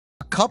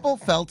couple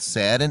felt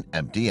sad and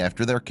empty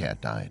after their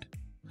cat died.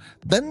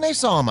 Then they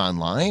saw him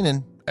online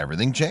and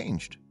everything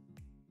changed.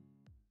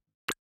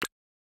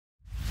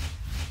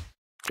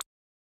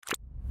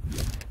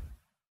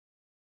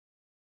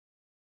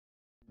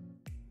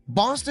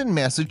 Boston,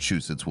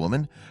 Massachusetts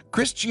woman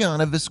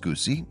Christiana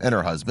Viscusi and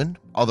her husband,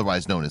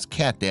 otherwise known as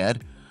Cat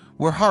Dad,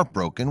 were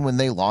heartbroken when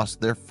they lost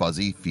their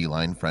fuzzy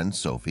feline friend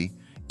Sophie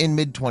in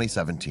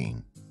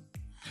mid-2017.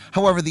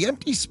 However, the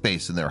empty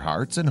space in their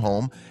hearts and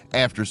home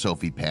after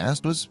Sophie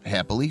passed was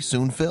happily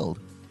soon filled.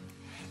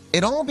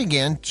 It all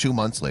began 2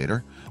 months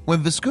later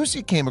when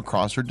Viscusi came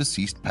across her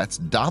deceased pet's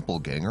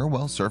doppelgänger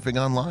while surfing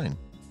online.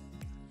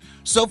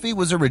 Sophie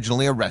was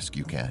originally a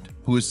rescue cat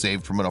who was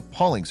saved from an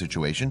appalling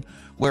situation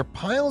where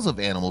piles of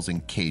animals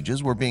in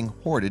cages were being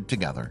hoarded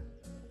together.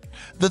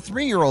 The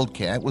 3-year-old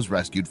cat was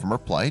rescued from her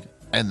plight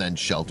and then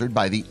sheltered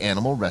by the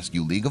Animal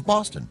Rescue League of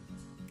Boston.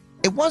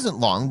 It wasn't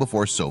long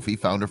before Sophie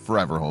found a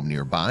forever home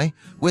nearby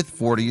with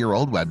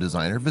 40-year-old web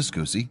designer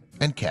Viscusi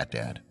and Cat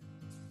Dad.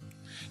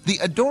 The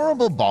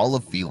adorable ball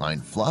of feline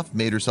fluff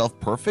made herself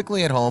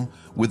perfectly at home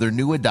with her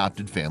new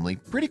adopted family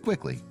pretty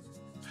quickly.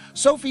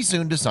 Sophie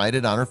soon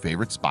decided on her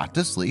favorite spot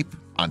to sleep,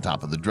 on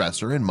top of the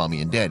dresser in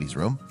Mommy and Daddy's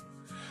room.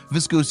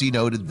 Viscusi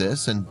noted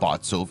this and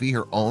bought Sophie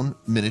her own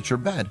miniature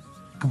bed,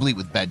 complete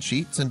with bed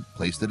sheets, and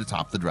placed it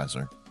atop the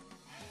dresser.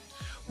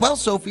 While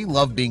Sophie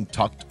loved being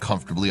tucked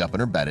comfortably up in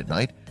her bed at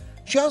night,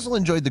 she also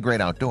enjoyed the great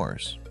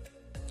outdoors.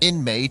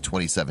 In May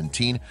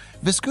 2017,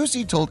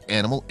 Viscusi told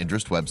animal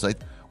interest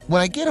website,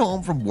 "When I get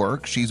home from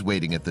work, she's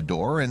waiting at the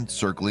door and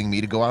circling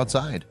me to go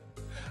outside.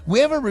 We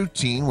have a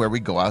routine where we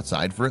go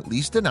outside for at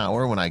least an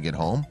hour when I get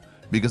home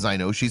because I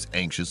know she's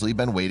anxiously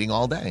been waiting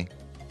all day."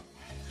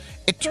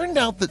 It turned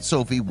out that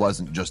Sophie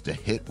wasn't just a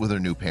hit with her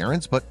new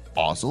parents, but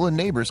also a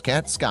neighbor's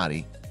cat,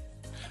 Scotty.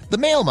 The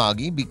male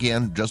Moggy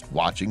began just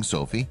watching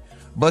Sophie,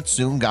 but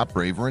soon got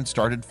braver and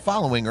started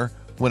following her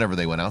whenever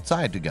they went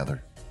outside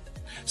together.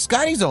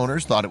 Scotty's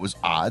owners thought it was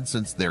odd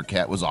since their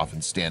cat was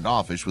often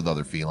standoffish with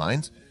other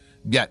felines,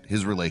 yet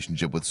his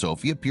relationship with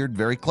Sophie appeared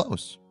very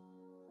close.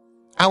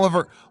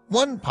 However,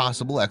 one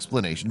possible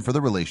explanation for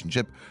the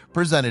relationship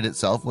presented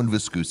itself when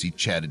Viscusi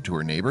chatted to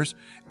her neighbors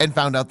and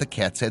found out the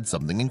cats had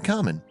something in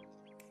common.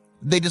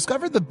 They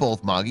discovered that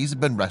both Moggies had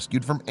been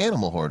rescued from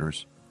animal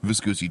hoarders,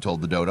 Viscusi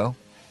told the dodo.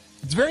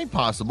 It's very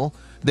possible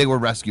they were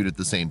rescued at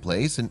the same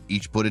place and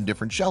each put in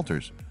different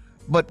shelters,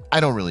 but I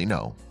don't really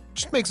know.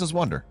 Just makes us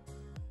wonder.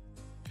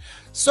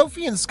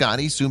 Sophie and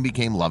Scotty soon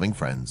became loving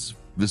friends.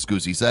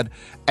 Viscusi said,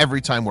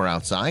 "Every time we're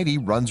outside, he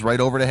runs right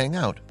over to hang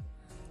out.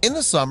 In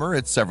the summer,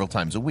 it's several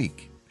times a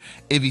week.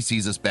 If he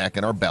sees us back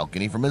in our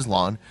balcony from his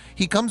lawn,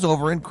 he comes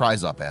over and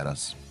cries up at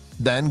us,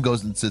 then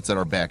goes and sits at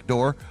our back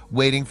door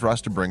waiting for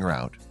us to bring her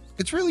out.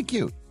 It's really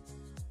cute."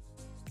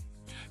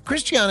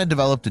 Christiana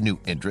developed a new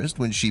interest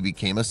when she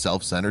became a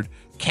self-centered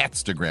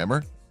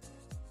catstagrammer.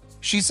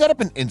 She set up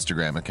an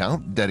Instagram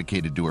account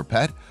dedicated to her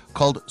pet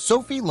called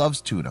Sophie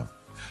Loves Tuna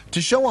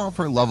to show off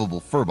her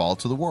lovable furball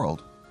to the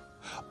world.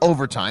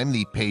 Over time,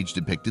 the page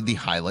depicted the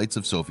highlights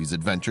of Sophie's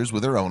adventures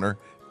with her owner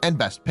and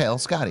best pal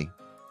Scotty.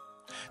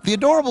 The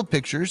adorable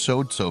pictures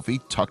showed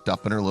Sophie tucked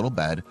up in her little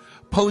bed,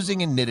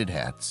 posing in knitted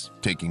hats,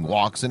 taking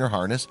walks in her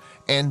harness,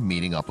 and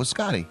meeting up with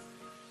Scotty.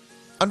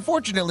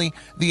 Unfortunately,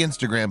 the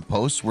Instagram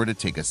posts were to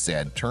take a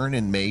sad turn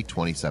in May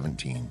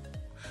 2017.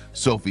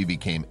 Sophie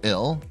became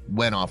ill,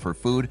 went off her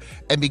food,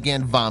 and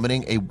began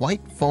vomiting a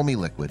white foamy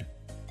liquid.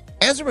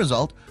 As a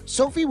result,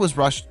 Sophie was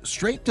rushed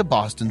straight to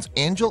Boston's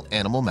Angel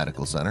Animal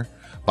Medical Center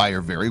by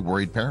her very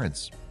worried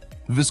parents.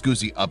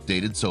 Viscusi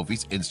updated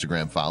Sophie's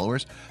Instagram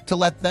followers to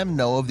let them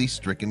know of the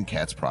stricken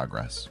cat's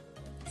progress.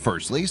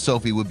 Firstly,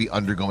 Sophie would be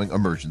undergoing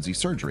emergency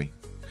surgery.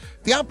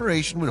 The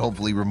operation would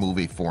hopefully remove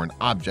a foreign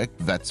object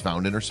vets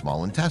found in her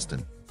small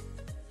intestine.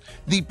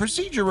 The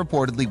procedure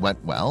reportedly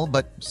went well,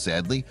 but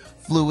sadly,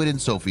 fluid in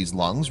Sophie's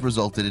lungs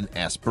resulted in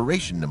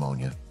aspiration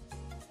pneumonia.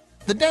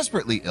 The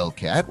desperately ill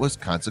cat was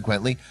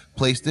consequently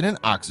placed in an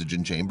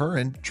oxygen chamber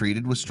and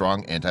treated with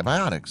strong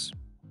antibiotics.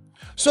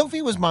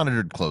 Sophie was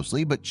monitored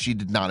closely, but she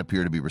did not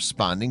appear to be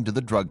responding to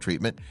the drug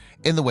treatment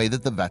in the way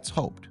that the vets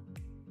hoped.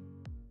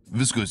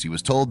 Viscusi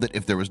was told that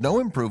if there was no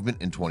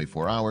improvement in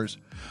 24 hours,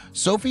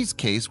 Sophie's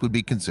case would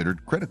be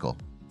considered critical.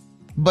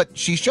 But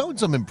she showed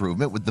some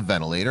improvement with the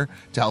ventilator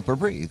to help her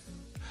breathe.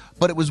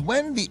 But it was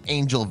when the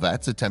Angel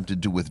vets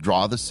attempted to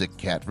withdraw the sick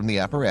cat from the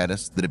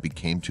apparatus that it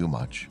became too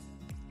much.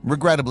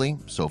 Regrettably,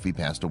 Sophie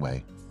passed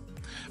away.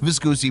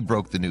 Viscusi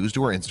broke the news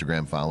to her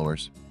Instagram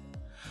followers.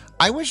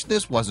 "I wish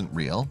this wasn't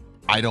real.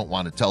 I don't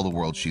want to tell the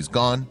world she's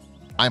gone.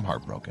 I'm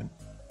heartbroken."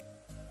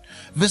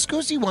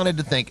 Viscusi wanted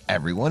to thank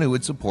everyone who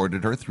had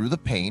supported her through the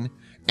pain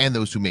and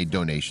those who made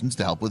donations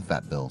to help with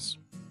vet bills.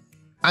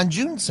 On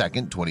June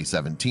 2nd,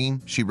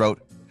 2017, she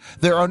wrote,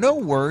 "There are no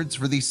words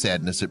for the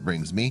sadness it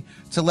brings me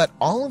to let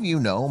all of you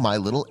know my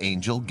little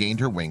angel gained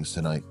her wings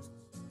tonight.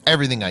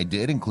 Everything I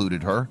did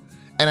included her,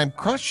 and I'm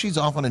crushed she's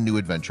off on a new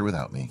adventure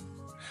without me.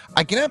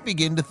 I cannot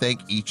begin to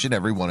thank each and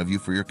every one of you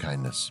for your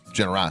kindness,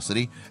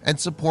 generosity, and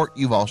support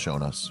you've all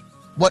shown us.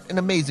 What an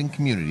amazing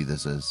community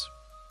this is."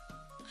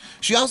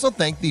 She also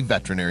thanked the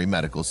veterinary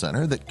medical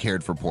center that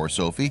cared for poor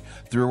Sophie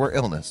through her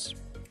illness.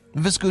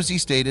 Viscusi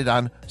stated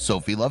on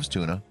Sophie Loves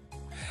Tuna,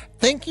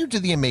 "Thank you to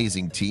the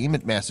amazing team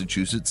at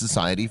Massachusetts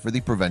Society for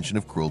the Prevention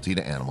of Cruelty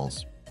to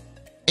Animals.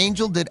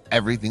 Angel did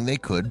everything they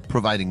could,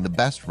 providing the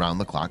best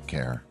round-the-clock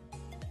care."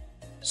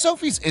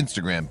 Sophie's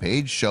Instagram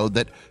page showed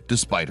that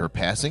despite her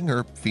passing,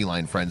 her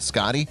feline friend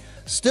Scotty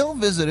still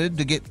visited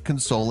to get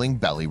consoling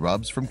belly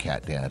rubs from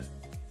Cat Dad.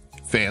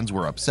 Fans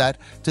were upset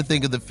to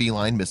think of the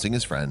feline missing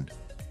his friend.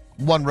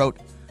 One wrote,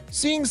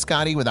 "Seeing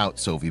Scotty without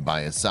Sophie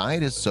by his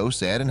side is so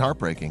sad and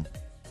heartbreaking."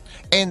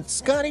 And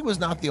Scotty was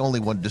not the only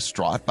one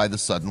distraught by the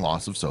sudden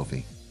loss of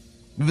Sophie.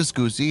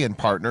 Viscusi and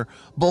partner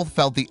both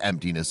felt the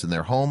emptiness in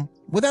their home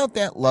without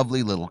that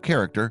lovely little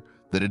character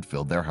that had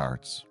filled their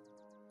hearts.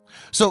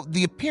 So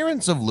the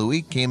appearance of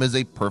Louie came as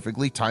a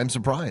perfectly timed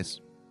surprise.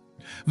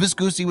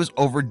 Viscusi was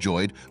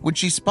overjoyed when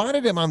she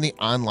spotted him on the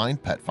online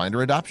pet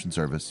finder adoption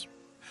service.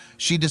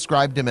 She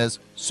described him as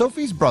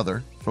Sophie's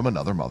brother from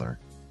another mother.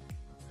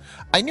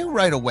 "I knew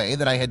right away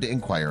that I had to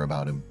inquire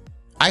about him.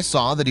 I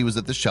saw that he was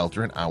at the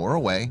shelter an hour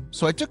away,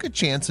 so I took a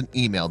chance and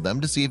emailed them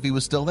to see if he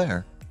was still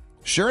there.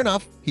 Sure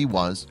enough, he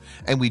was,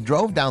 and we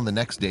drove down the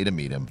next day to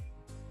meet him."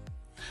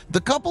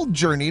 The couple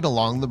journeyed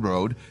along the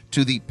road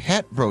to the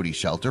Pat Brody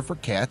shelter for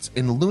cats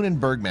in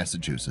Lunenburg,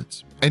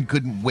 Massachusetts, and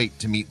couldn't wait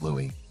to meet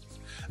Louie.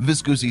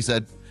 Viscusi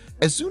said,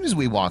 "As soon as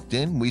we walked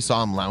in, we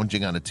saw him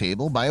lounging on a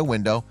table by a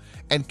window,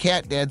 and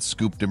Cat Dad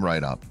scooped him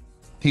right up.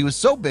 He was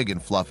so big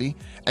and fluffy,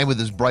 and with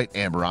his bright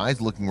amber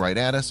eyes looking right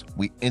at us,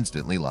 we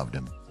instantly loved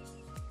him."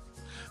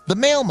 The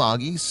male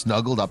Moggy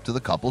snuggled up to the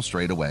couple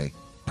straight away,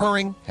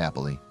 purring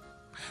happily.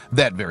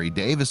 That very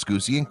day,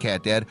 Viscusi and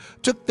Cat Dad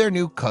took their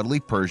new cuddly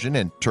Persian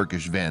and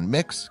Turkish Van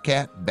Mix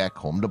cat back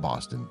home to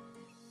Boston.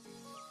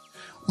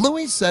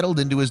 Louie settled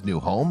into his new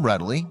home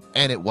readily,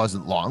 and it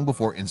wasn't long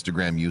before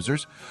Instagram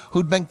users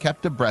who'd been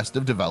kept abreast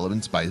of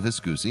developments by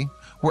Viscusi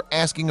were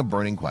asking a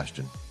burning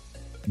question: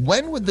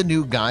 when would the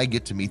new guy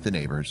get to meet the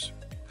neighbors?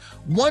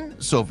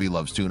 One Sophie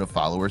Loves Tuna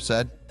follower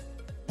said,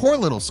 "Poor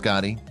little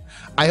Scotty.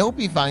 I hope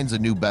he finds a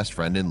new best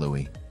friend in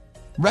Louie.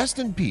 Rest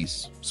in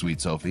peace,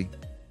 sweet Sophie."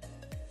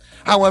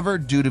 However,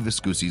 due to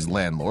Viscusi's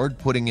landlord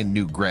putting in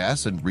new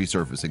grass and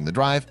resurfacing the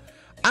drive,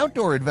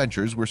 outdoor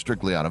adventures were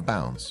strictly out of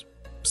bounds.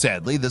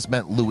 Sadly, this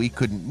meant Louie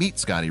couldn't meet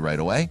Scotty right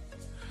away.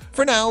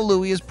 For now,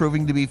 Louie is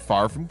proving to be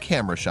far from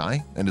camera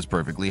shy and is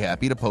perfectly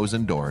happy to pose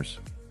indoors.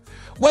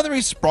 Whether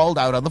he's sprawled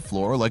out on the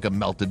floor like a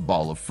melted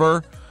ball of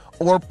fur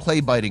or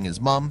play biting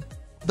his mum,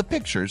 the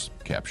pictures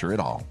capture it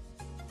all.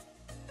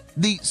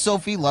 The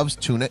Sophie Loves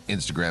Tuna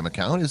Instagram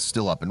account is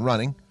still up and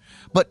running,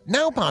 but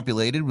now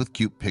populated with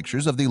cute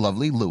pictures of the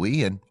lovely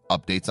Louie and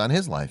updates on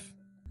his life.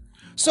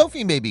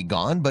 Sophie may be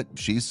gone, but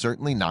she's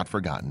certainly not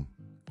forgotten.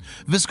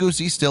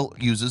 Viscusi still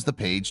uses the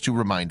page to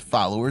remind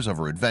followers of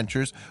her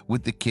adventures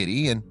with the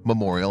kitty and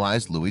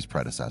memorialize Louie's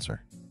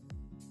predecessor.